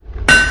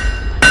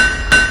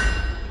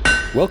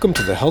Welcome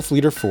to the Health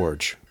Leader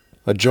Forge,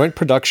 a joint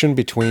production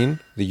between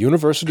the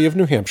University of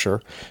New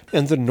Hampshire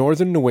and the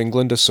Northern New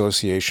England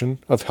Association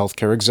of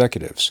Healthcare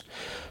Executives.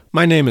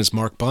 My name is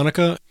Mark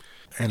Bonica,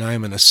 and I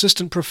am an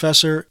assistant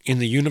professor in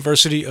the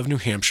University of New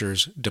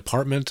Hampshire's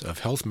Department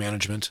of Health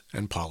Management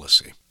and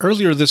Policy.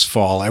 Earlier this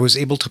fall, I was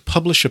able to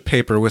publish a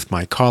paper with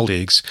my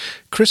colleagues,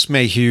 Chris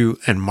Mayhew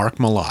and Mark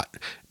Malott,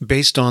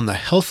 based on the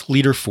Health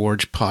Leader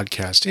Forge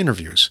podcast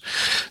interviews.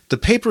 The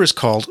paper is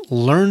called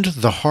Learned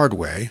the Hard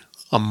Way,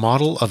 a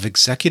Model of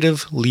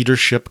Executive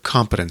Leadership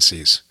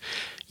Competencies.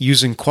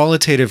 Using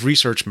qualitative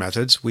research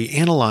methods, we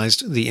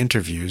analyzed the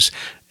interviews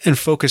and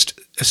focused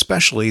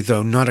especially,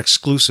 though not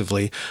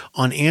exclusively,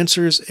 on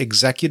answers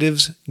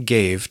executives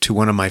gave to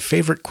one of my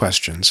favorite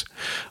questions: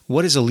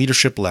 what is a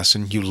leadership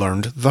lesson you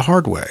learned the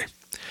hard way?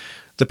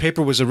 The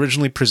paper was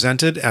originally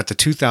presented at the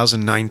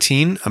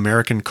 2019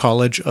 American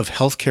College of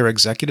Healthcare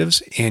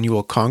Executives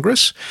Annual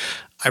Congress.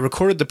 I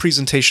recorded the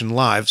presentation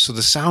live, so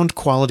the sound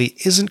quality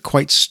isn't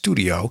quite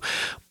studio,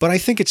 but I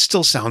think it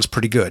still sounds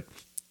pretty good.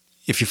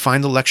 If you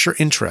find the lecture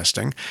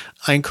interesting,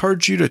 I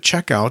encourage you to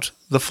check out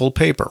the full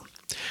paper.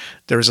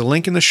 There is a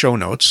link in the show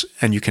notes,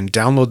 and you can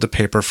download the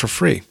paper for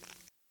free.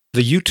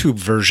 The YouTube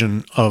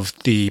version of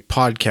the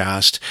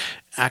podcast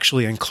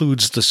actually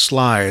includes the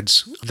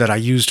slides that I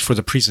used for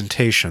the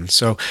presentation.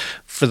 So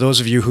for those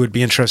of you who would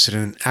be interested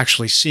in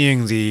actually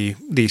seeing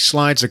the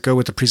slides that go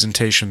with the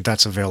presentation,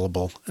 that's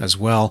available as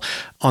well.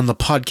 On the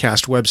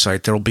podcast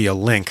website, there will be a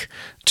link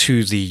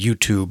to the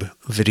YouTube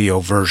video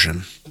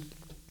version.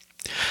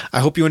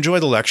 I hope you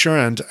enjoy the lecture,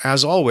 and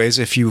as always,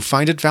 if you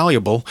find it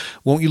valuable,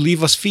 won't you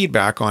leave us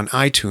feedback on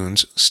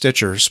iTunes,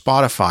 Stitcher,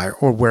 Spotify,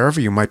 or wherever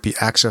you might be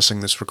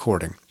accessing this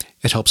recording?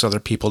 It helps other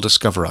people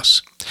discover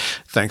us.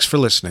 Thanks for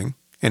listening,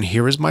 and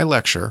here is my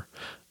lecture,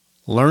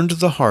 Learned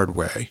the Hard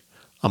Way,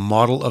 a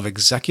Model of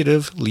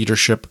Executive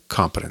Leadership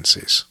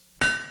Competencies.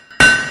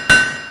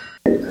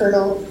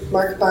 Colonel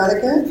Mark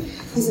Bonica.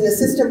 He's an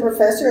assistant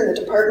professor in the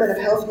Department of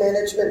Health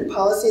Management and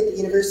Policy at the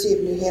University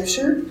of New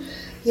Hampshire.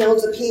 He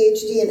holds a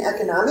PhD in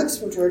economics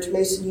from George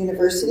Mason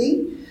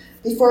University.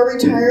 Before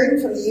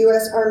retiring from the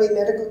U.S. Army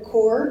Medical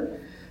Corps,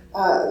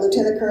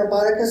 Lieutenant Colonel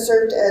Bonica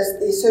served as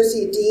the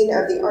Associate Dean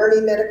of the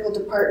Army Medical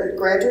Department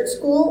Graduate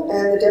School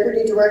and the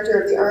Deputy Director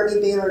of the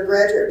Army Baylor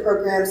Graduate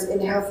Programs in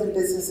Health and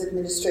Business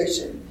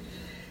Administration.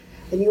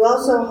 And you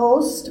also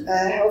host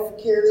a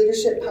healthcare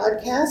leadership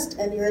podcast,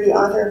 and you're the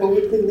author of a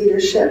weekly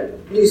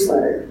leadership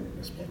newsletter.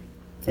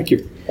 Thank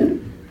you.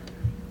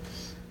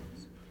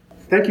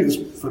 Thank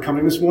you for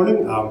coming this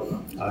morning.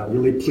 I'm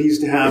really pleased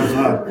to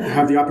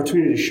have the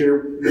opportunity to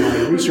share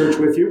my research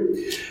with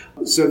you.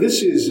 So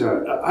this is,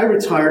 I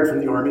retired from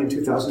the Army in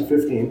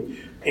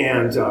 2015,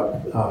 and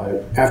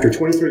after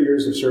 23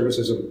 years of service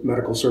as a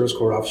medical service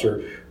corps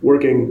officer,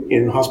 working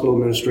in hospital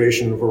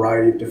administration in a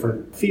variety of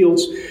different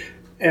fields,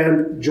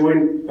 and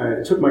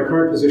took my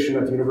current position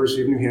at the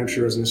University of New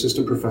Hampshire as an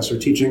assistant professor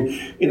teaching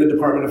in the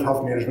Department of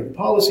Health Management and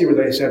Policy, where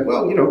they said,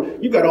 well,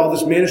 you've got all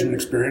this management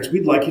experience.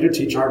 We'd like you to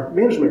teach our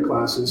management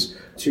classes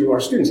to our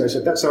students. I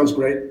said, that sounds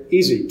great.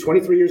 Easy.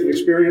 23 years of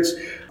experience.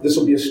 This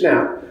will be a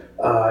snap,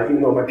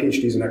 even though my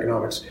PhD is in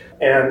economics.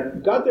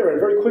 And got there and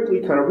very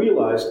quickly kind of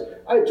realized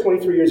I had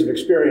 23 years of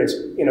experience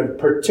in a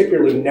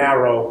particularly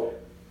narrow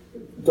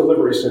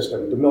delivery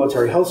system, the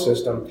military health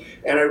system,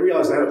 and I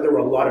realized that there were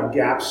a lot of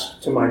gaps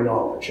to my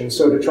knowledge. And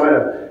so to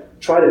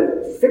try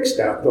to fix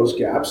those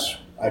gaps,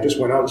 I just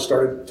went out and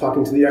started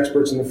talking to the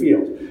experts in the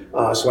field.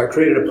 So I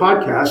created a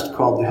podcast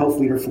called The Health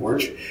Leader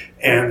Forge,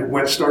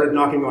 and started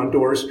knocking on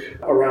doors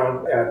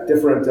around at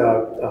different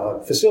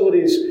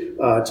facilities,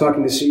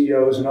 talking to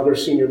CEOs and other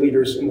senior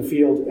leaders in the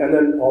field, and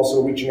then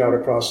also reaching out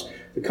across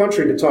the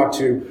country to talk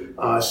to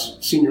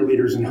senior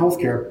leaders in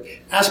healthcare,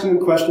 asking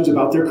them questions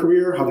about their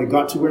career, how they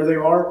got to where they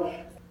are,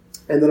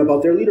 and then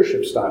about their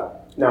leadership style.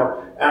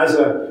 Now, as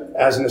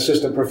an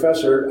assistant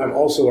professor, I'm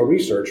also a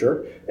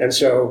researcher, and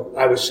so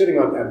I was sitting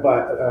on,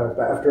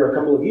 after a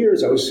couple of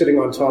years, I was sitting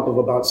on top of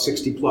about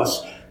 60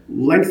 plus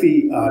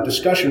lengthy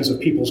discussions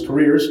of people's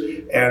careers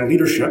and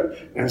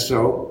leadership, and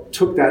so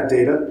took that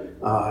data,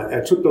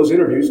 and took those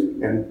interviews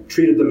and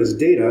treated them as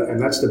data, and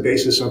that's the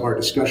basis of our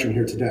discussion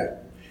here today.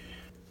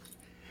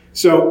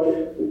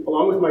 So,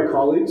 along with my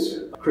colleagues,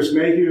 Chris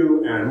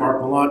Mayhew and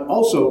Mark Malott,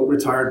 also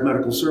retired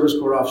medical service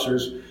corps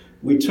officers,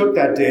 we took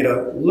that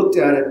data, looked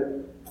at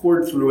it,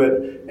 poured through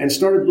it, and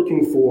started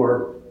looking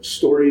for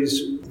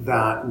stories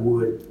that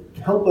would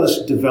help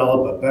us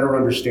develop a better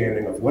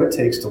understanding of what it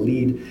takes to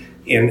lead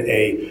in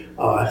a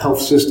health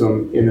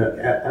system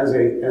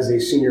as a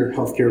senior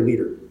healthcare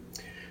leader.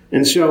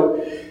 And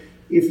so,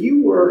 if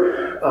you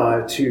were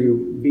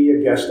to be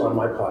a guest on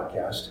my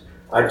podcast,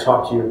 I'd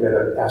talk to you a bit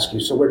and ask you,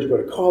 so where'd you go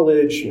to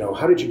college?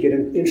 How did you get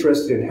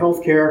interested in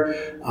healthcare?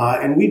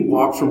 And we'd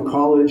walk from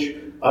college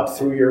up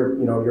through your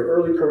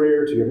early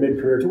career to your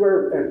mid-career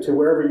to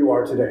wherever you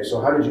are today. So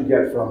how did you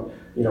get from,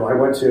 I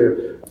went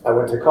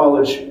to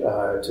college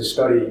to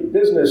study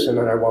business, and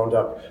then I wound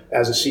up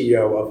as a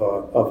CEO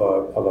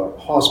of a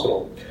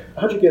hospital.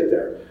 How'd you get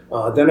there?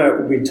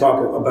 Then we'd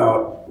talk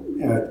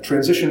about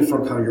transition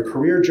from kind of your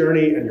career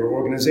journey and your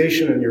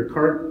organization and your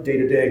current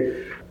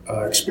day-to-day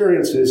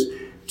experiences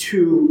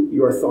to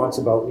your thoughts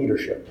about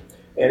leadership.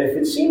 And if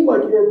it seemed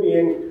like you're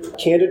being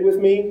candid with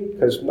me,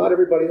 because not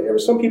everybody,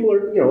 some people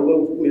are, a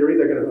little leery.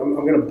 I'm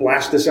going to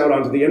blast this out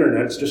onto the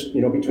internet. It's just,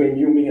 between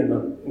you, me, and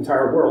the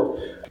entire world.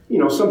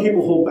 Some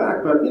people hold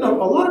back, but, a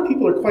lot of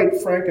people are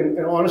quite frank and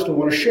honest and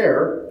want to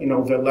share,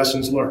 their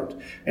lessons learned.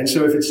 And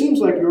so if it seems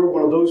like you're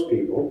one of those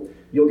people,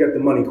 you'll get the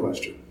money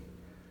question.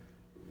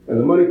 And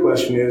the money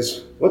question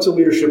is, what's a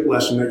leadership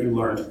lesson that you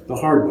learned the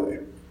hard way?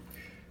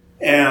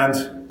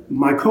 And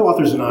my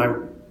co-authors and I,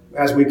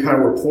 as we kind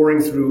of were pouring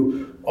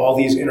through all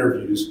these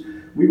interviews,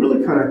 we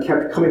really kind of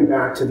kept coming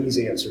back to these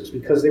answers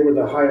because they were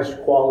the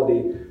highest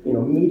quality,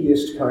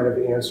 meatiest kind of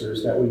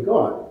answers that we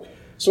got.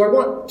 So I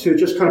want to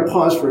just kind of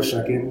pause for a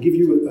second and give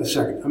you a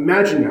second.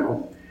 Imagine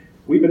now,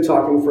 we've been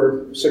talking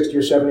for 60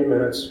 or 70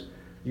 minutes.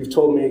 You've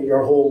told me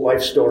your whole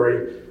life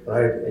story,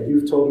 right? And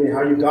you've told me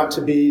how you got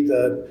to be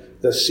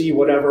the C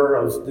whatever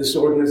of this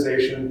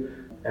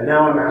organization. And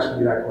now I'm asking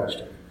you that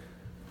question.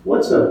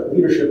 What's a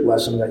leadership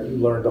lesson that you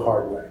learned the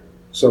hard way?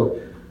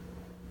 So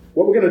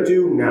what we're going to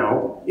do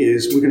now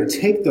is we're going to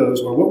take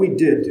those, or what we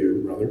did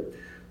do, rather,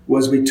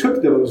 was we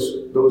took those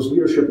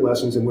leadership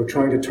lessons and we're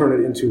trying to turn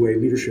it into a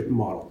leadership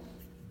model.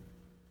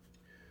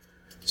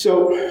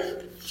 So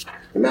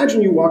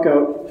imagine you walk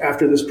out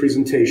after this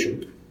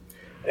presentation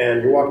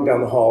and you're walking down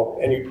the hall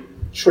and you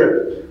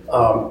trip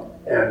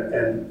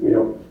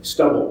and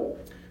stumble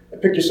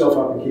and pick yourself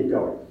up and keep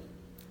going.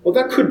 Well,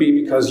 that could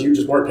be because you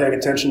just weren't paying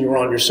attention. You were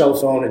on your cell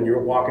phone and you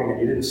were walking and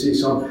you didn't see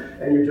some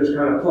and you're just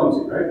kind of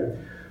clumsy, right?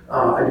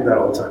 I do that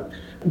all the time.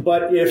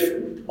 But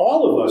if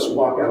all of us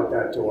walk out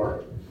that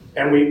door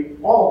and we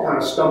all kind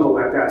of stumble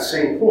at that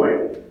same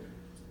point,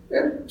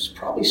 there's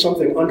probably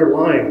something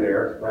underlying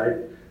there, right,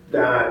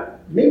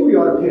 that maybe we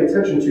ought to pay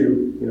attention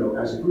to,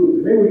 as a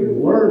group. Maybe we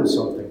can learn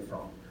something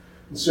from.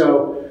 And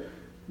so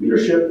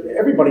leadership,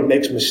 everybody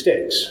makes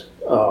mistakes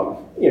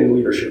in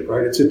leadership,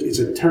 right? It's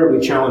a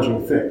terribly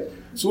challenging thing.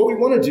 So what we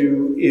want to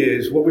do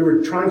is, what we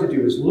were trying to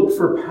do is look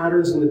for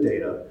patterns in the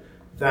data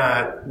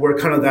that were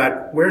kind of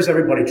that, where's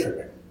everybody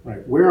tripping,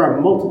 right? Where are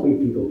multiple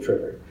people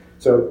tripping?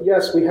 So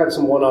yes, we had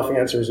some one-off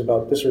answers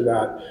about this or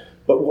that,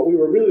 but what we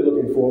were really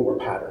looking for were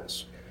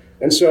patterns.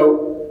 And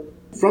so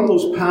from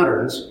those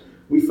patterns,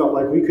 we felt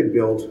like we could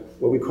build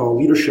what we call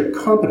leadership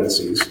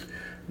competencies.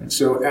 And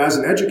so as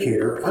an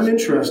educator, I'm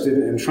interested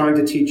in trying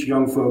to teach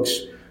young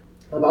folks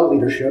about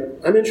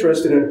leadership. I'm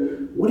interested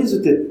in what is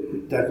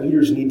it that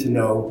leaders need to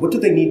know? What do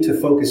they need to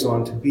focus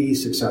on to be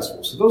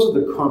successful? So those are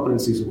the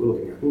competencies that we're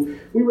looking at. And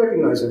we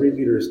recognize every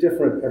leader is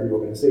different, every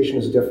organization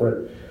is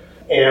different,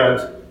 and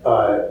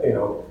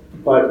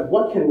but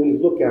what can we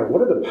look at?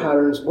 What are the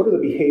patterns? What are the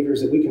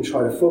behaviors that we can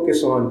try to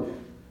focus on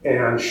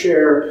and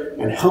share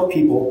and help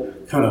people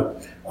kind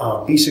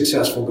of be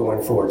successful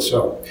going forward?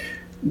 So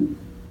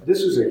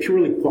this is a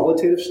purely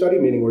qualitative study,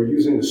 meaning we're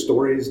using the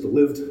stories, the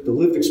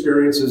lived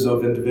experiences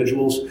of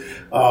individuals,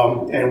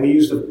 and we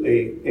used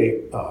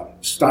a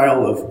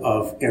style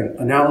of an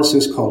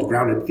analysis called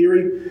grounded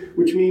theory,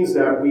 which means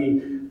that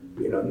we,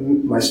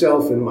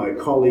 myself and my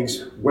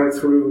colleagues went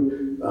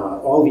through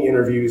all the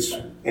interviews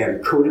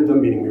and coded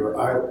them, meaning we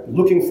were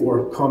looking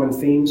for common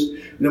themes.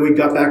 And then we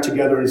got back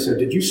together and said,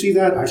 did you see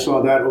that? I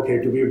saw that.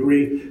 Okay, do we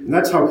agree? And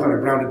that's how kind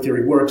of grounded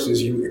theory works,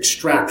 is you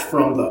extract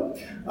from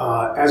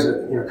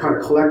kind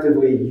of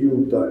collectively,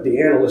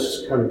 the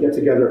analysts kind of get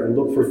together and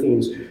look for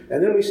themes.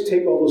 And then we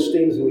take all those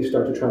themes and we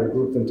start to try to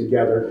group them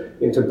together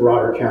into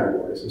broader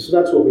categories. And so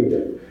that's what we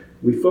did.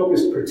 We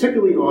focused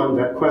particularly on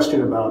that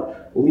question about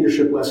a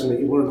leadership lesson that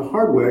you learned the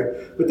hard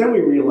way, but then we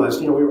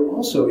realized, we were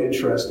also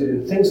interested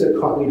in things that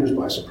caught leaders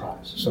by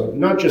surprise. So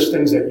not just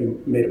things that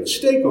you made a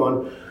mistake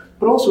on,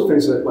 but also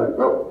things that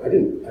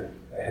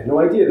I had no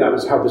idea that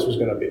was how this was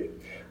going to be.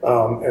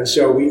 And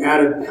so we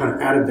added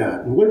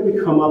that. And what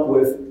we come up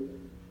with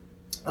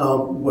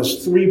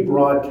was 3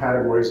 broad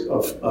categories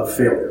of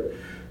failure.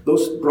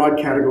 Those broad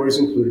categories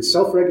included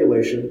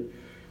self-regulation,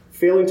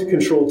 failing to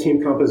control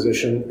team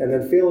composition, and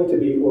then failing to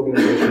be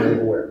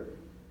organizationally aware.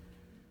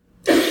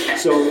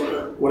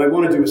 So what I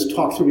want to do is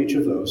talk through each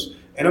of those.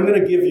 And I'm going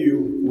to give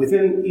you,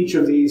 within each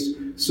of these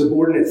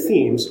subordinate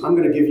themes, I'm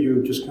going to give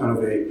you just kind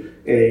of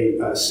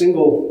a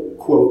single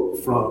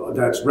quote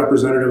that's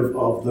representative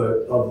of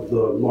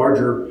the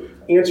larger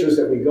answers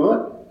that we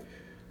got.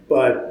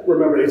 But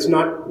remember,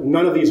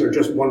 none of these are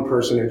just one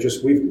person.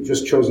 We've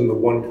just chosen the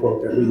one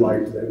quote that we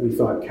liked, that we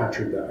thought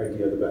captured the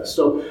idea the best.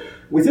 So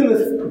within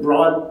the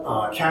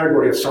broad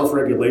category of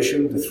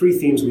self-regulation, the 3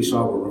 themes we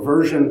saw were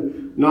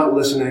reversion, not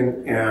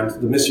listening, and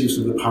the misuse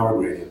of the power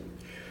gradient.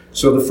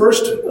 So the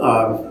first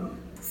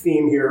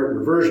theme here,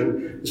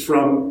 reversion, is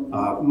from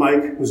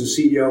Mike, who's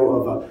the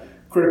CEO of a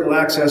critical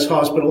access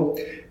hospital.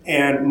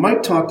 And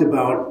Mike talked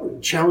about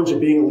the challenge of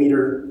being a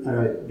leader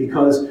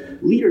because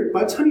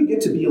by the time you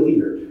get to be a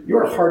leader,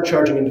 you're a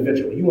hard-charging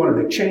individual. You want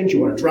to make change. You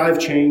want to drive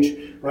change,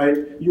 right?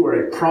 You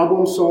are a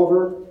problem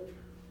solver,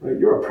 right?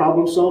 You're a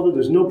problem solver.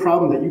 There's no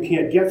problem that you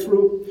can't get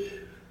through.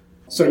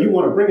 So you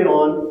want to bring it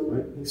on,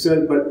 right? He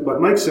said,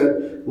 but Mike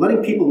said,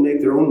 letting people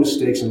make their own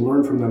mistakes and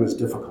learn from them is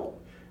difficult.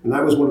 And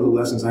that was one of the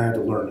lessons I had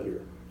to learn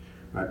here,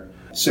 right?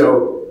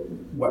 So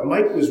what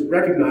Mike was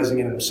recognizing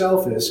in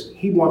himself is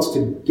he wants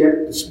to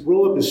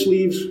roll up his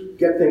sleeves,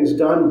 get things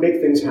done,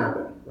 make things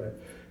happen, right?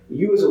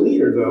 You as a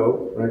leader,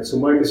 though, right? So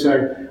Mike is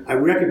saying, I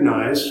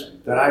recognize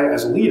that I,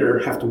 as a leader,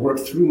 have to work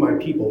through my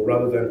people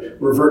rather than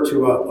revert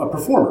to a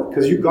performer,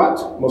 because you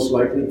got most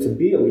likely to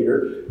be a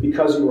leader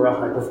because you were a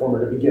high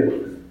performer to begin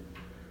with.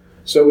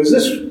 So is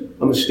this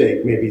a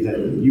mistake maybe that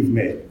you've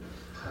made?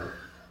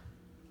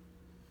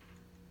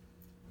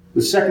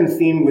 The second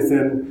theme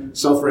within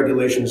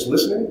self-regulation is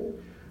listening.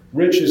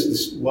 Rich he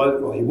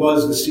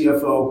was the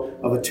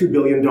CFO of a $2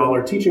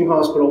 billion teaching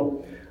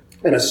hospital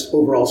and an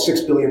overall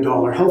 $6 billion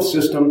health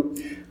system.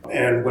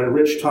 And when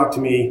Rich talked to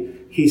me,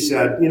 he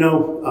said,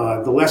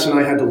 the lesson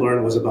I had to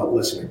learn was about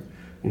listening.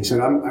 And he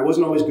said, I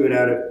wasn't always good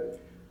at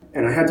it,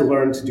 and I had to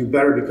learn to do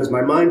better because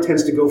my mind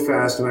tends to go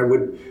fast,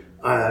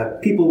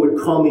 and people would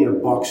call me a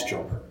box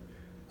jumper.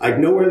 I'd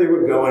know where they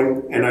were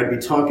going, and I'd be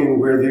talking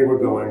where they were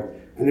going,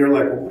 and they were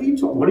like,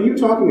 well, what are you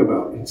talking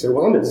about? And he'd say,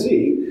 well, I'm at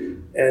Z,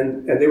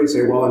 and they would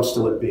say, well, I'm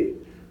still at B.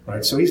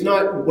 Right? So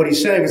what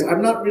he's saying is,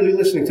 I'm not really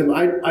listening to them.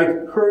 I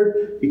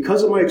heard,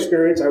 because of my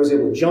experience, I was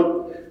able to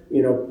jump,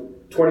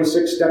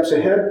 26 steps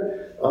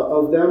ahead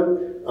of them,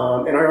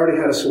 and I already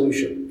had a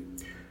solution.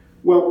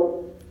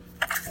 Well,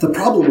 the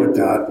problem with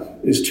that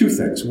is two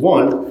things.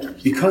 One,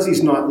 because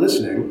he's not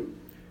listening,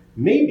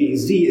 maybe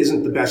Z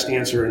isn't the best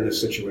answer in this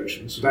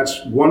situation. So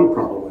that's one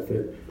problem with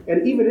it.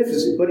 And even if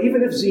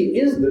Z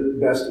is the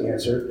best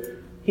answer,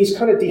 he's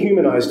kind of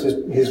dehumanized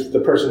the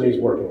person he's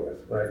working with,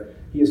 right?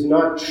 He has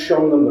not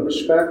shown them the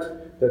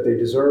respect that they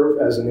deserve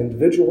as an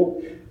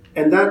individual,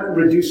 and that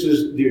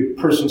reduces the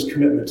person's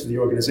commitment to the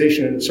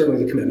organization and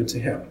certainly the commitment to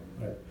him,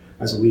 right,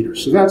 as a leader.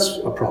 So that's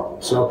a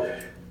problem. So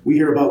we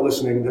hear about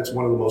listening. That's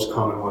one of the most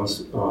common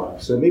ones.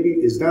 So maybe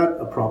is that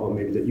a problem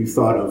maybe that you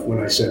thought of when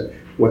I said,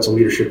 what's a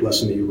leadership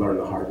lesson that you learned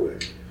the hard way?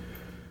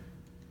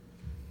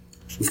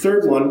 The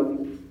third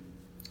one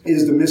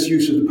is the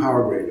misuse of the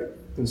power gradient.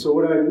 And so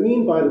what I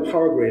mean by the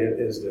power gradient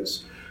is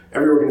this.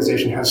 Every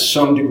organization has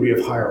some degree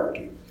of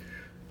hierarchy.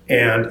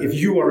 And if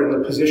you are in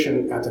the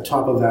position at the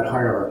top of that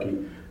hierarchy,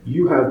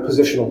 you have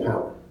positional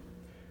power.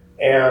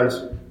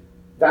 And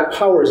that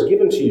power is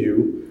given to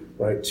you,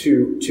 right,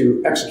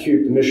 to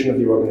execute the mission of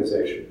the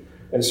organization.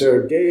 And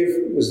so Dave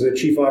was the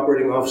chief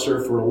operating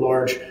officer for a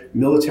large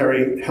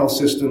military health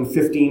system,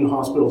 15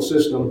 hospital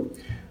system,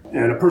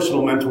 and a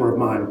personal mentor of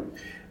mine.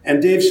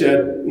 And Dave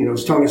said,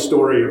 was telling a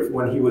story of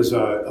when he was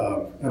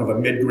kind of a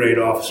mid-grade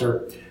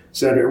officer,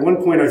 said, at one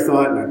point I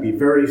thought, and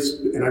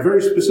I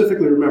very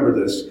specifically remember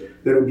this,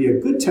 that it would be a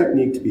good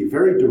technique to be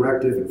very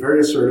directive and very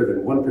assertive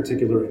in one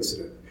particular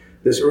incident.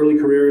 This early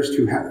careerist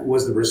who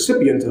was the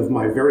recipient of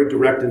my very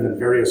directive and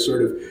very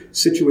assertive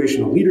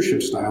situational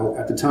leadership style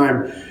at the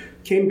time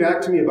came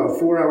back to me about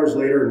 4 hours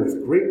later and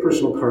with great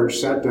personal courage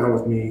sat down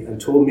with me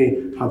and told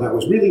me how that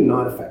was really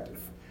not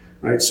effective.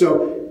 Right?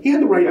 So he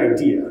had the right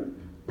idea.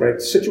 Right?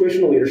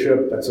 Situational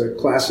leadership, that's a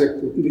classic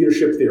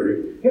leadership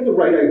theory. He had the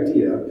right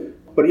idea,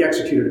 but he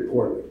executed it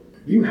poorly.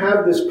 You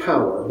have this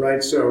power,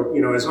 right? So,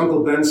 as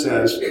Uncle Ben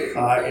says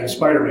in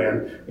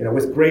Spider-Man,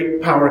 with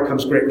great power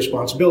comes great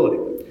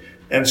responsibility.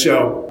 And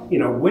so,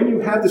 when you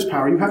have this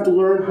power, you have to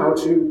learn how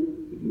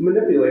to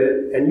manipulate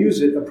it and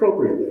use it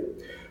appropriately.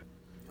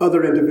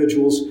 Other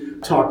individuals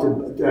talked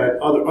about,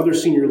 other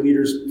senior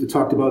leaders that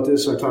talked about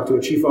this. I talked to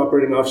a chief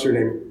operating officer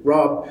named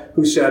Rob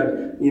who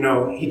said,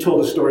 he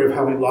told a story of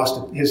how he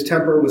lost his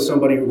temper with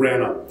somebody who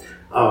ran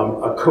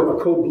a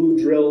code blue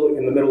drill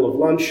in the middle of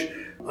lunch.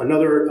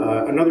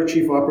 Another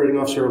chief operating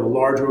officer of a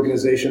large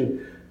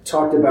organization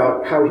talked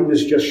about how he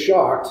was just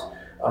shocked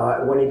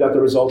when he got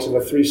the results of a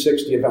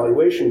 360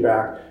 evaluation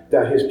back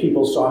that his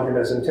people saw him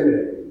as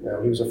intimidating. Now,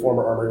 he was a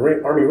former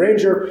Army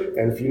Ranger,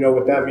 and if you know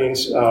what that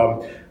means,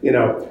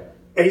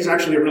 and he's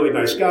actually a really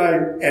nice guy,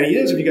 and he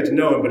is if you get to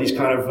know him. But he's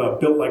kind of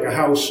built like a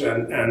house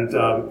and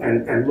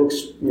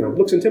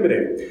looks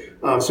intimidating.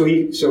 So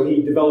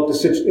he developed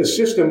a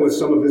system with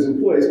some of his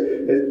employees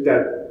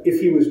that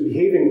if he was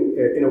behaving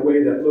in a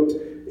way that looked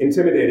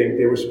intimidating,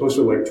 they were supposed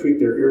to tweak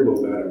their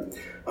earlobe at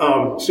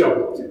him.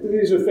 So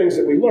these are things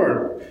that we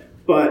learn.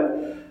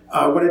 But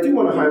what I do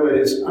want to highlight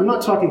is I'm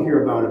not talking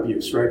here about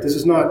abuse, right? This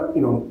is not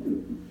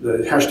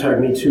the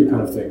hashtag #MeToo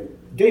kind of thing.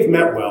 Dave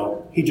meant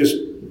well. He just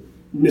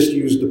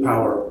misused the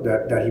power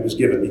that he was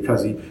given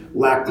because he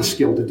lacked the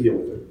skill to deal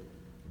with it.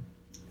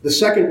 The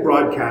second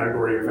broad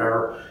category of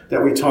error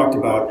that we talked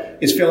about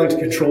is failing to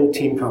control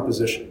team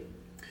composition.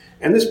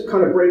 And this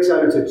kind of breaks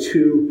out into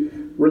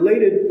two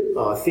related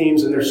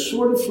themes, and they're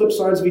sort of flip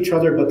sides of each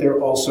other, but they're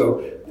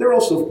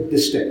also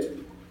distinct.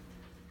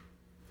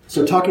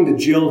 So talking to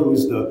Jill,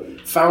 who's the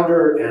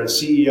founder and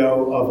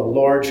CEO of a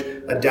large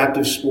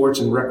adaptive sports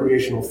and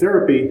recreational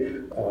therapy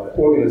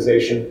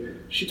organization,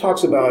 she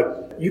talks about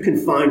you can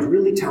find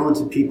really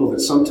talented people that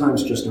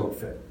sometimes just don't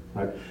fit.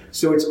 right?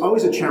 So it's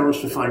always a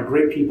challenge to find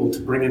great people to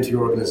bring into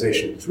your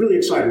organization. It's really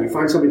exciting. You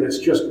find somebody that's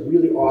just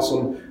really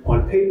awesome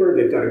on paper,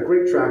 they've got a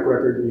great track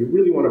record, and you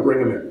really want to bring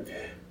them in.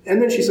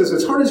 And then she says,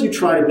 as hard as you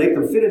try to make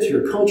them fit into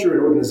your culture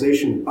and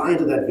organization, buy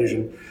into that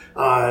vision,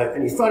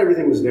 and you thought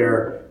everything was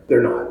there,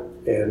 they're not.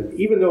 And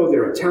even though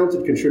they're a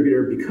talented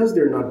contributor, because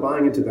they're not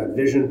buying into that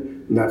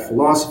vision and that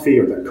philosophy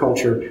or that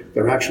culture,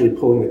 they're actually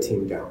pulling the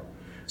team down.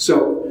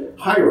 So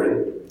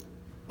hiring,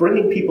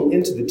 bringing people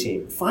into the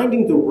team,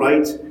 finding the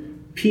right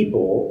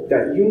people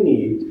that you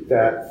need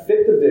that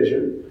fit the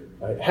vision.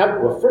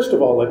 Well, first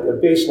of all, like a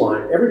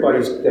baseline,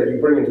 everybody's that you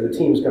bring into the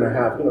team is going to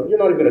have, you're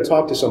not even going to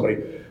talk to somebody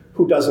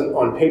who doesn't,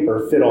 on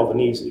paper, fit all the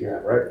needs that you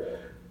have, right?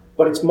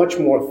 But it's much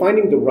more,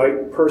 finding the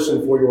right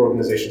person for your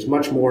organization is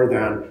much more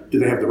than, do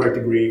they have the right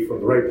degree from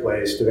the right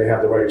place? Do they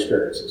have the right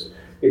experiences?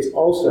 It's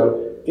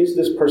also, is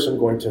this person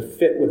going to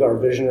fit with our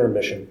vision or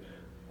mission?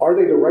 Are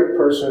they the right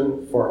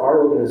person for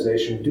our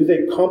organization? Do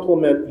they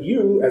complement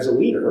you as a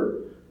leader,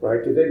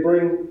 right? Do they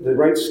bring the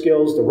right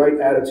skills, the right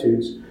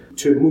attitudes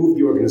to move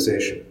the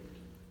organization?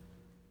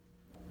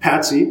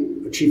 Patsy,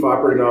 the chief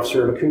operating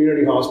officer of a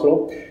community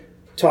hospital,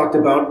 talked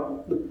about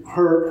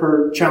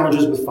her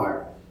challenges with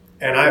fire.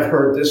 And I've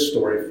heard this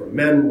story from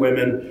men,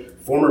 women,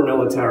 former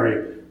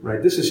military,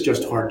 right? This is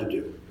just hard to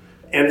do.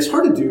 And it's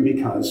hard to do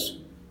because,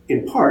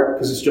 in part,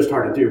 because it's just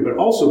hard to do, but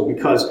also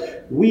because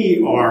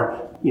we are,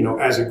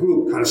 as a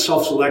group, kind of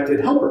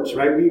self-selected helpers,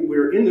 right?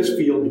 We're in this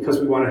field because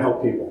we want to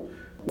help people.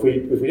 If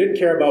we didn't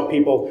care about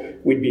people,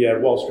 we'd be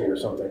at Wall Street or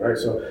something, right?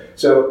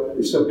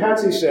 So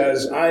Patsy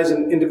says, I as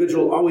an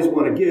individual always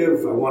want to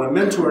give. I want to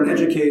mentor and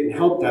educate and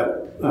help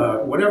that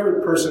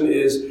whatever person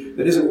is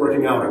that isn't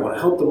working out. I want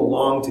to help them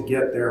along to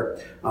get there.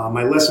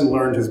 My lesson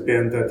learned has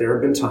been that there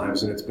have been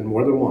times, and it's been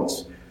more than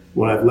once,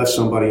 when I've left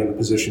somebody in a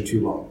position too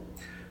long.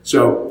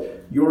 So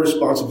your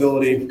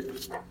responsibility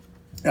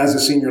as a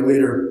senior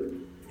leader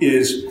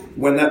is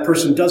when that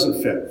person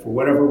doesn't fit for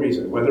whatever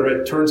reason, whether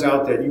it turns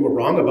out that you were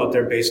wrong about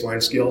their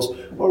baseline skills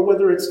or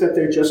whether it's that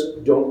they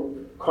just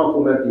don't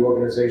complement the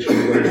organization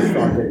the way you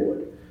thought they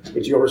would.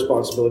 It's your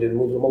responsibility to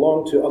move them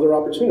along to other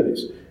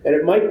opportunities. And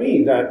it might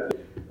be that,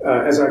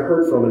 as I've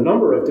heard from a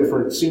number of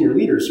different senior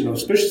leaders,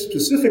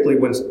 specifically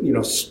when,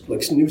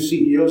 like new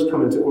CEOs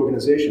come into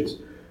organizations,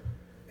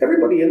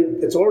 everybody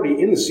that's already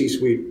in the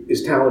C-suite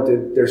is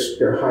talented,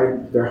 they're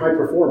high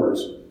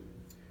performers.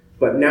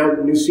 But now,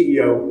 new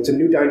CEO, it's a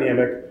new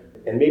dynamic,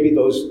 and maybe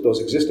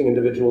those existing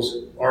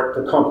individuals aren't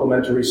the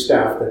complementary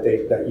staff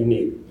that you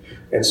need.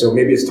 And so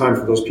maybe it's time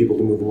for those people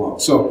to move along.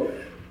 So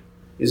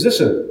is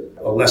this a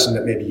lesson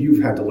that maybe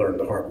you've had to learn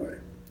the hard way?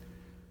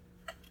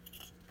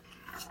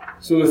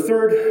 So the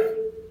third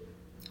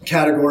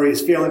category is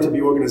failing to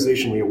be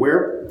organizationally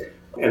aware.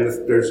 And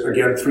there's,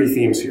 again, three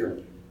themes here.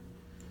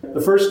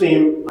 The first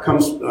theme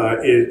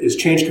is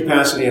change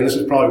capacity, and this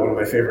is probably one of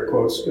my favorite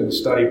quotes in the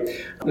study.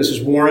 This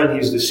is Warren.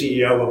 He's the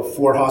CEO of a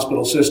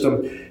 4-hospital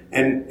system,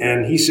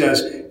 and he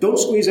says, don't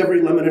squeeze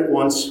every lemon at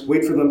once.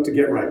 Wait for them to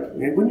get ripe.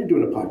 And when you're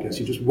doing a podcast,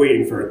 you're just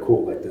waiting for a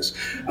quote like this.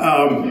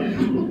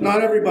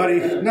 Not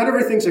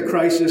everything's a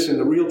crisis, and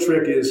the real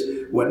trick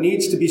is what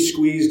needs to be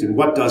squeezed and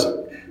what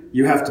doesn't.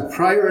 You have to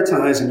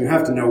prioritize, and you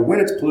have to know when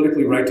it's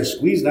politically right to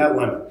squeeze that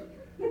lemon.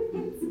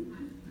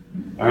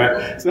 All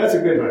right, so that's a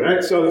good one,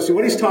 right? So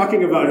what he's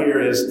talking about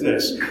here is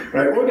this,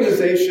 right?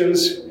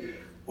 Organizations,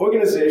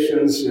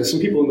 some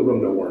people in the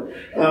room know Warren.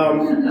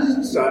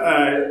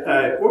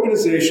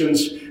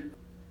 Organizations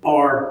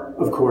are,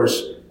 of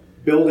course,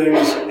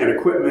 buildings and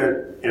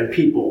equipment and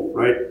people,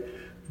 right?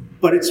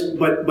 But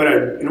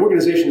an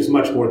organization is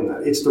much more than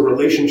that. It's the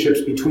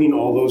relationships between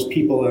all those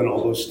people and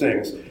all those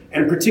things.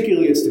 And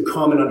particularly, it's the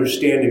common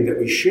understanding that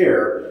we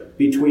share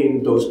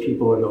between those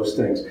people and those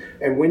things.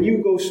 And when you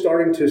go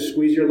starting to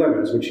squeeze your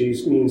lemons, which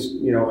means,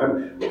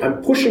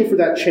 I'm pushing for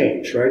that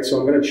change, right? So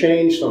I'm going to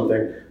change something.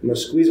 I'm going to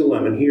squeeze a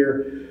lemon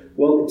here.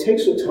 Well, it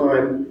takes a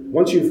time.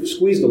 Once you've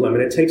squeezed the lemon,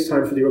 it takes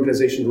time for the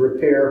organization to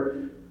repair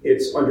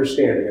its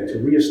understanding and to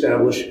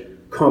reestablish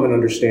common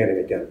understanding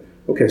again.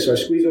 Okay, so I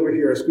squeeze over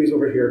here, I squeeze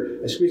over here,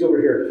 I squeeze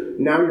over here.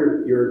 Now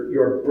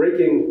you're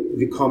breaking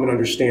the common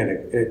understanding.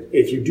 And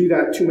if you do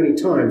that too many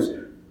times,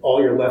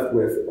 all you're left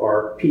with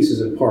are pieces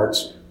and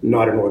parts,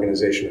 not an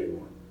organization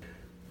anymore.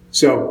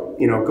 So,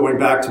 going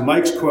back to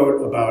Mike's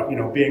quote about,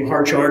 being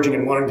hard charging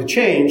and wanting to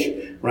change,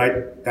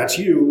 right? That's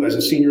you as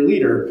a senior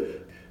leader.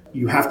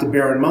 You have to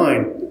bear in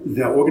mind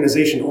the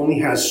organization only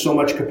has so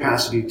much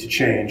capacity to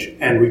change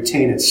and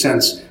retain its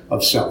sense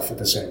of self at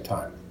the same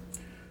time.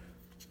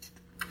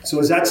 So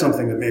is that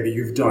something that maybe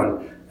you've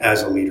done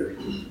as a leader?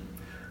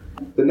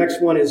 The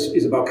next one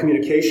is about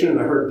communication, and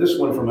I heard this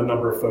one from a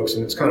number of folks,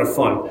 and it's kind of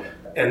fun.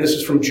 And this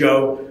is from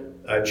Joe.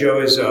 Joe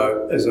is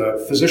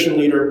a physician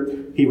leader.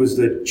 He was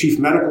the chief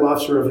medical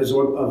officer of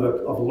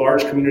a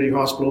large community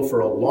hospital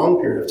for a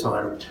long period of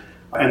time,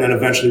 and then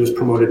eventually was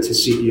promoted to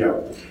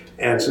CEO.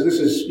 And so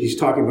he's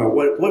talking about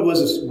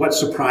what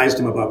surprised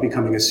him about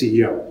becoming a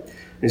CEO.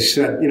 And he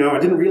said, I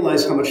didn't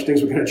realize how much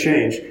things were going to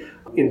change.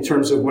 in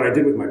terms of what I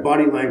did with my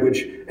body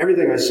language.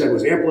 Everything I said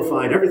was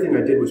amplified. Everything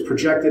I did was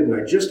projected, and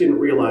I just didn't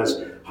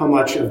realize how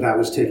much of that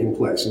was taking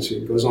place. And so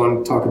he goes on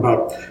to talk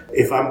about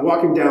if I'm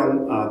walking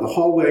down the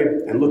hallway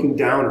and looking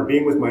down or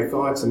being with my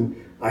thoughts, and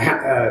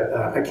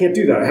I can't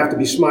do that. I have to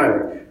be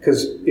smiling,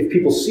 because if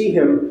people see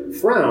him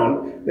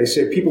frown,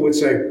 people would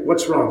say,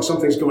 "What's wrong?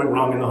 Something's going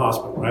wrong in the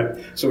hospital," right?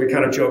 So we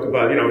kind of joke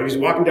about, he's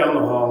walking down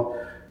the hall,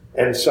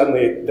 and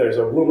suddenly there's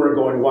a rumor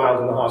going wild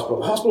in the hospital.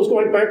 The hospital's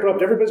going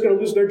bankrupt. Everybody's going to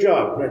lose their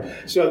job. Right?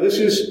 So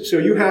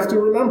you have to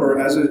remember,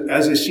 as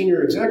a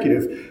senior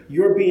executive,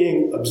 you're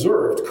being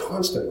observed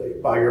constantly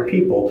by your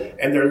people,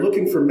 and they're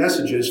looking for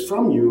messages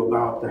from you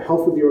about the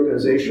health of the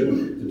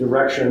organization, the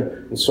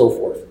direction, and so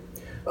forth.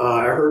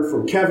 I heard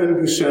from Kevin,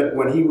 who said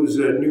when he was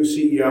a new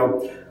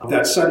CEO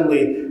that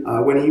suddenly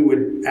when he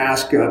would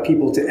ask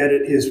people to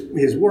edit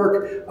his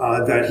work,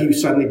 that he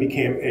suddenly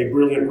became a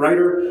brilliant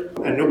writer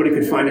and nobody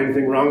could find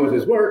anything wrong with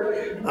his work.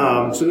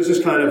 So this is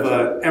kind of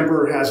a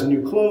emperor has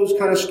new clothes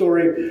kind of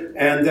story.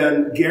 And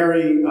then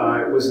Gary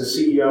was the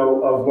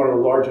CEO of one of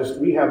the largest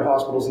rehab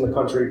hospitals in the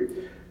country.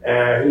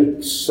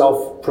 He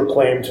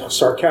self-proclaimed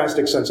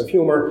sarcastic sense of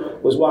humor,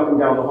 was walking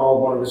down the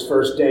hall one of his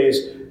first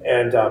days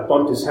and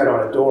bumped his head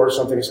on a door or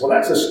something. He said, "Well,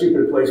 that's a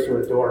stupid place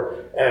for a door."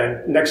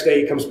 And next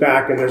day he comes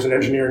back and there's an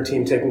engineering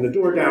team taking the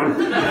door down.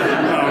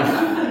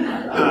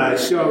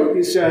 So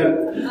he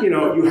said,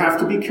 you have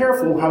to be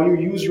careful how you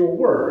use your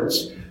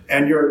words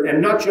and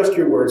not just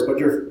your words, but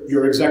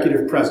your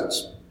executive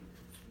presence.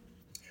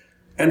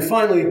 And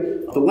finally,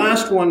 the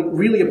last one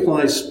really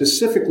applies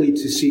specifically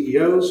to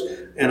CEOs,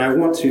 and I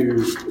want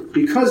to,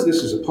 because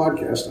this is a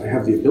podcast, I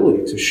have the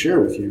ability to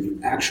share with you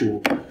the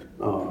actual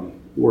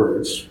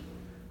words.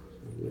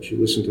 I'll let you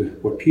listen to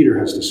what Peter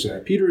has to say.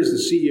 Peter is the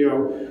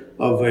CEO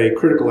of a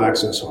critical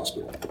access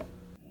hospital.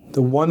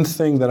 The one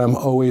thing that I'm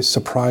always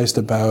surprised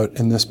about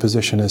in this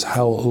position is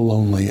how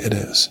lonely it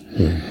is.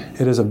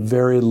 It is a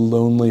very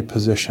lonely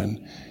position,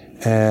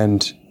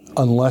 and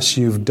unless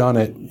you've done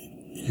it,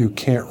 you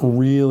can't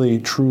really,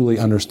 truly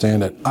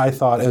understand it. I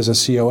thought as a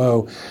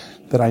COO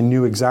that I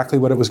knew exactly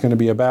what it was going to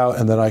be about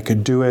and that I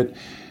could do it.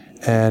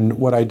 And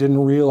what I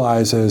didn't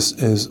realize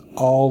is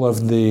all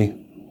of the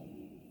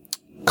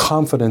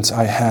confidence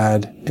I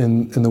had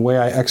in the way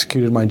I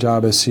executed my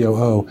job as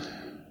COO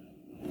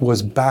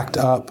was backed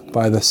up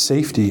by the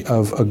safety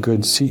of a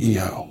good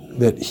CEO,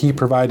 that he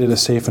provided a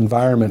safe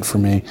environment for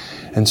me,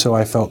 and so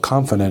I felt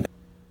confident.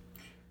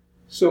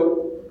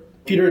 So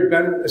Peter had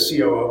been a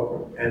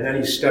COO, and then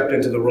he stepped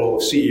into the role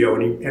of CEO,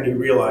 and he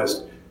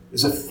realized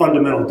there's a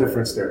fundamental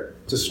difference there.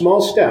 It's a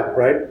small step,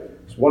 right?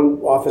 It's one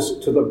office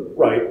to the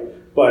right,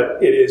 but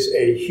it is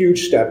a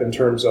huge step in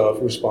terms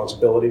of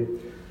responsibility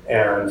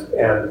and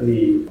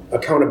the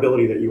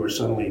accountability that you are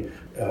suddenly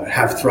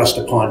have thrust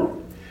upon you.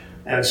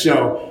 And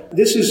so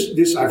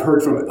this I've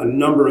heard from a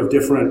number of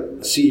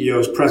different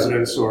CEOs,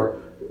 presidents, or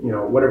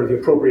whatever the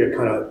appropriate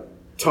kind of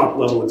top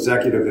level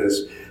executive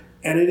is.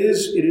 And it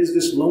is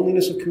this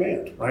loneliness of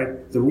command,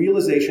 right? The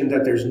realization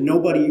that there's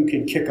nobody you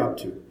can kick up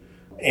to.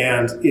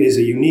 And it is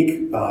a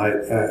unique,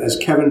 as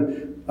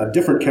a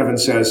different Kevin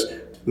says,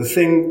 the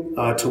thing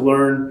to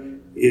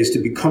learn is to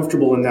be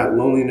comfortable in that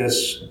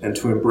loneliness and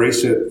to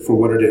embrace it for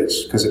what it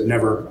is, because it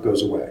never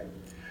goes away.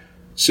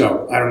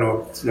 So I don't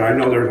know. I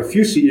know there are a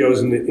few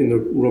CEOs in the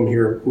room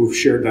here who've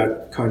shared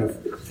that kind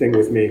of thing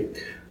with me.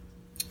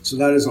 So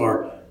that is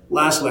our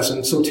last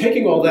lesson. So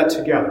taking all that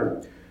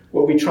together,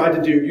 what we tried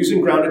to do using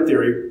grounded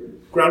theory,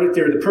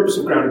 the purpose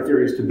of grounded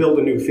theory is to build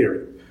a new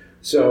theory.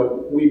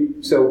 So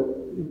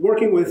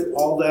working with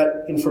all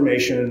that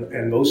information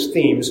and those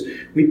themes,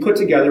 we put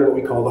together what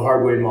we call the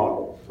Hardway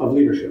model of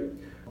leadership.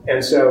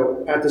 And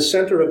so at the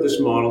center of this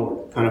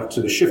model, kind of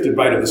to the shifted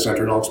right of the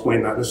center, and I'll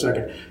explain that in a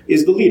second,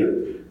 is the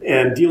leader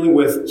and dealing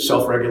with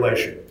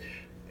self-regulation.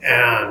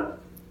 And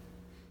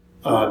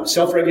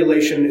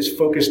self-regulation is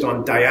focused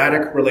on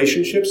dyadic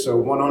relationships, so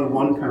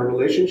one-on-one kind of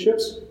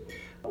relationships.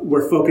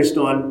 We're focused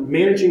on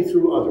managing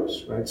through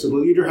others, right? So the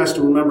leader has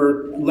to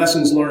remember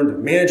lessons learned of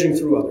managing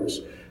through others,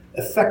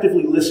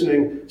 effectively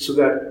listening so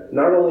that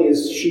not only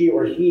is she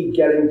or he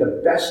getting the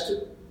best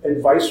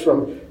advice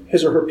from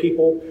his or her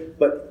people,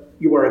 but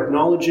you are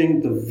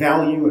acknowledging the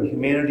value and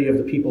humanity of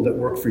the people that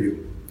work for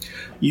you.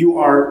 You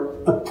are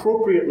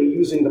appropriately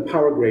using the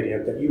power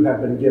gradient that you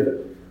have been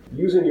given,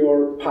 using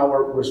your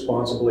power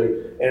responsibly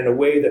and in a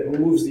way that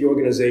moves the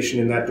organization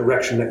in that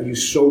direction that you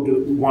so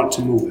want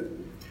to move it.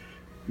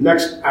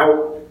 Next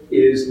out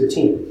is the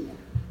team.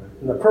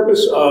 And the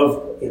purpose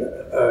of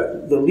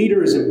the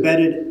leader is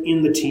embedded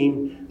in the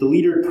team. The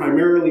leader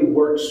primarily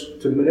works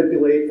to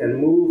manipulate and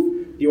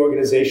move the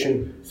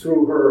organization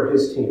through her or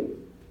his team.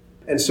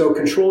 And so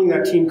controlling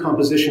that team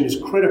composition is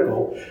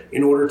critical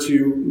in order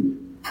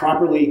to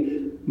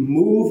properly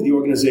move the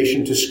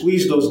organization, to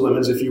squeeze those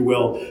lemons, if you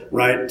will,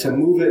 right, to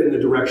move it in the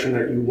direction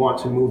that you want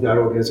to move that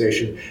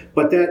organization.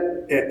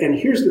 And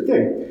here's the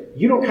thing,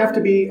 you don't have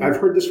to be, I've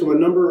heard this from a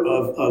number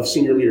of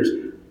senior leaders,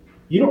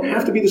 you don't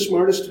have to be the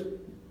smartest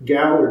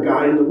gal or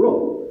guy in the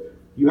room.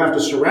 You have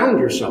to surround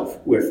yourself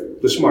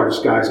with the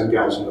smartest guys and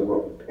gals in the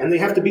room. And they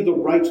have to be the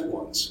right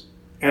ones.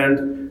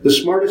 And the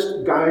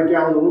smartest guy or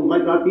gal in the room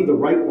might not be the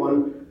right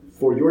one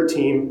for your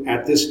team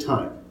at this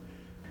time.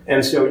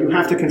 And so you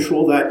have to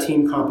control that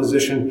team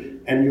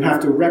composition, and you have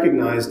to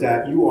recognize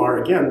that you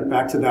are, again,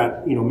 back to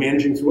that,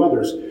 managing through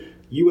others.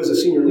 You as a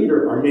senior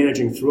leader are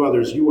managing through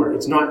others.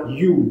 It's not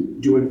you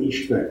doing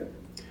each thing.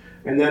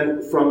 And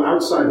then from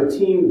outside the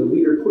team, the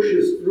leader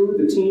pushes through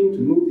the team to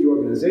move the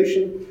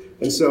organization.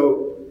 And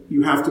so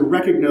you have to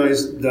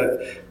recognize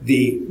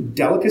the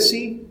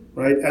delicacy,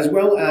 right, as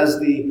well as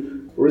the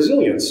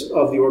resilience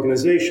of the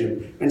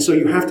organization. And so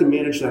you have to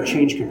manage that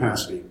change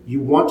capacity.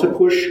 You want to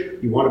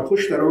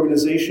push that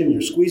organization,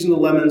 you're squeezing the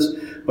lemons,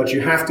 but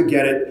you have to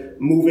get it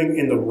moving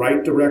in the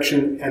right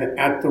direction and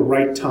at the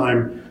right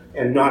time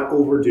and not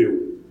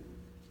overdue.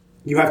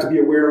 You have to be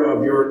aware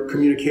of your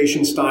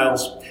communication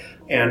styles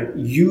and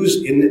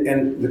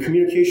and the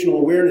communicational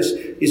awareness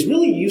is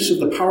really use of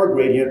the power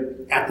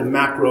gradient at the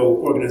macro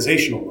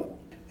organizational level.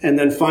 And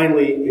then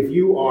finally, if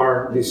you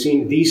are the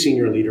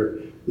senior leader,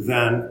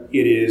 then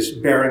it is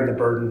bearing the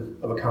burden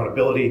of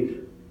accountability,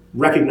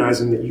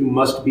 recognizing that you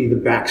must be the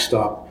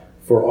backstop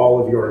for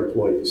all of your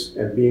employees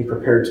and being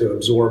prepared to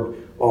absorb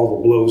all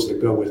the blows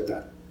that go with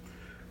that.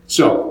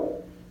 So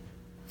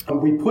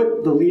we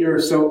put the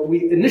leader, so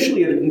we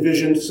initially had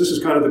envisioned, this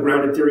is kind of the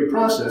grounded theory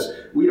process,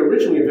 we'd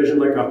originally envisioned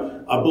like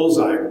a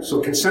bullseye,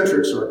 so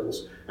concentric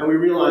circles. And we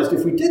realized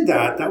if we did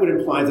that, that would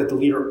imply that the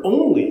leader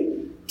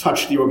only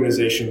touched the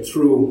organization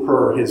through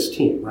her or his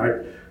team,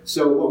 right?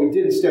 So what we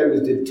did instead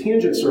was did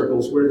tangent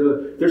circles where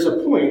there's a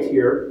point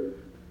here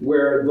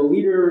where the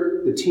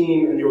leader, the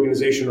team, and the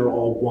organization are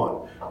all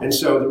one. And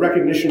so the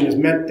recognition is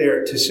meant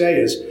there to say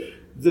is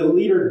the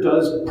leader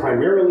does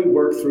primarily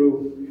work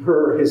through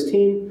her or his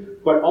team,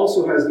 but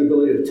also has the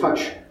ability to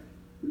touch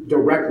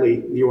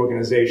directly the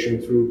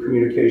organization through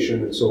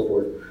communication and so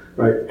forth,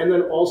 right? And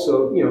then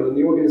also,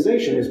 the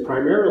organization is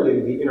primarily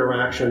the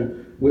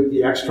interaction with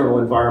the external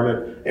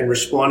environment and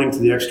responding to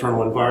the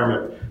external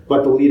environment,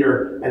 but the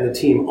leader and the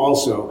team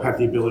also have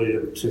the ability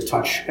to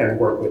touch and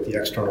work with the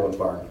external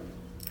environment.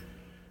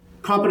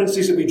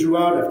 Competencies that we drew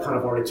out, I've kind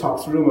of already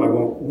talked through them. I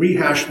won't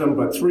rehash them,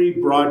 but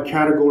 3 broad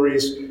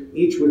categories,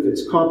 each with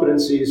its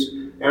competencies.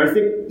 And I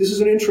think this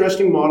is an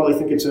interesting model. I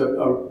think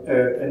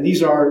and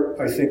these are,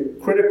 I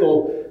think,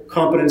 critical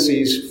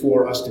competencies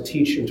for us to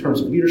teach in terms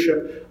of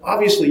leadership.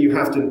 Obviously, you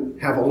have to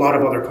have a lot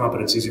of other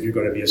competencies if you're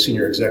going to be a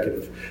senior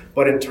executive.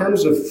 But in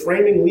terms of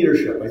framing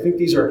leadership, I think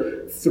these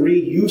are 3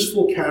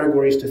 useful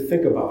categories to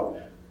think about.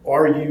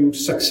 Are you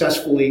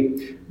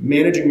successfully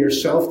managing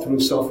yourself through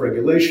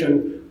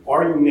self-regulation?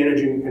 Are you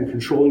managing and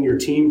controlling your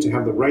team to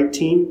have the right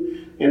team?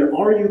 And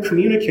are you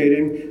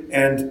communicating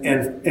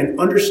and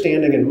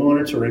understanding and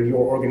monitoring your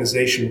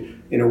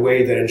organization in a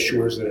way that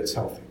ensures that it's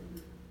healthy?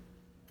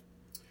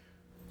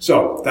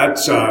 So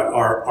that's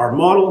our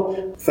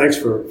model. Thanks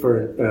for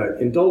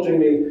indulging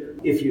me.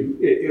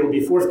 It'll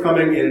be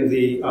forthcoming in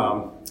the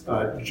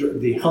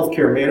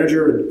Healthcare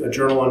Manager, a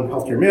journal on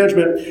healthcare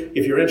management.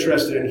 If you're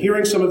interested in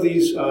hearing some of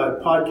these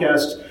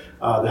podcasts,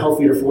 the Health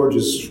Leader Forge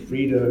is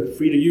free to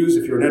use.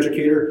 If you're an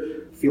educator,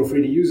 feel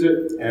free to use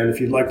it. And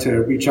if you'd like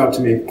to reach out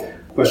to me,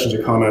 questions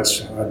or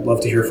comments, I'd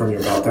love to hear from you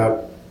about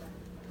that.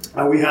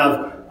 We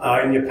have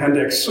in the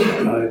appendix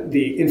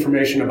the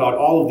information about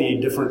all of the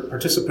different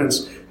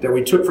participants that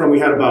we took from. We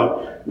had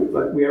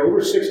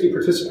over 60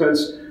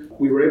 participants.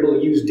 We were able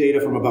to use data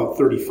from about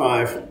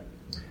 35.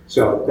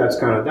 So that's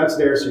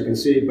there so you can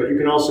see, but you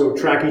can also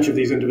track each of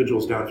these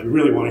individuals down. If you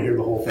really want to hear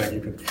the whole thing,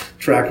 you can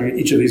track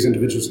each of these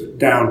individuals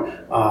down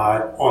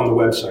on the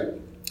website.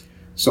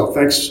 So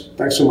thanks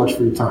so much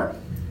for your time.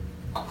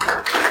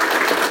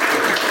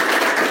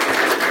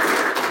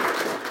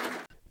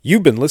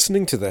 You've been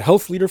listening to the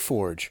Health Leader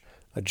Forge,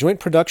 a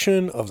joint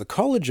production of the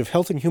College of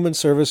Health and Human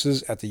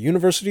Services at the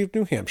University of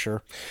New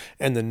Hampshire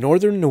and the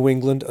Northern New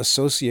England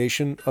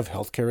Association of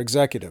Healthcare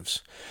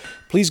Executives.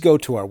 Please go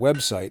to our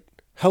website,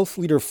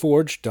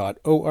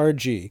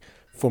 healthleaderforge.org,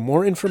 for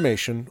more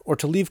information or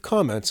to leave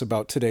comments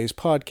about today's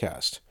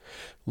podcast.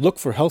 Look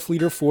for Health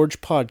Leader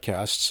Forge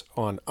podcasts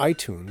on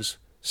iTunes,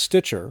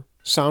 Stitcher,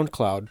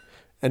 SoundCloud,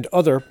 and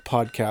other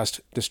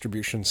podcast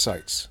distribution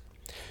sites.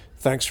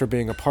 Thanks for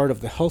being a part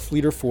of the Health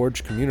Leader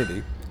Forge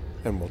community,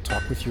 and we'll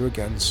talk with you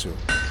again soon.